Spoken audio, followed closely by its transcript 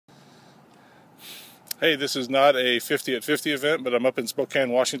Hey, this is not a 50 at 50 event, but I'm up in Spokane,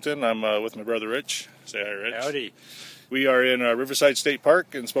 Washington. I'm with my brother Rich. Say hi, Rich. Howdy. We are in Riverside State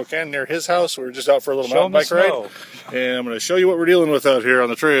Park in Spokane near his house. We're just out for a little mountain bike ride. And I'm going to show you what we're dealing with out here on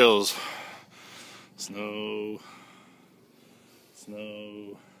the trails. Snow,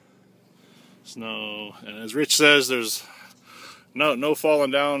 snow, snow. And as Rich says, there's no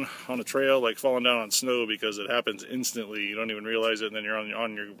falling down on a trail like falling down on snow, because it happens instantly. You don't even realize it, and then you're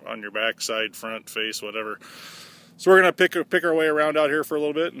on your back, side, front, face, whatever. So we're gonna pick our way around out here for a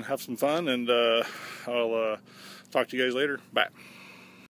little bit and have some fun, and I'll talk to you guys later. Bye.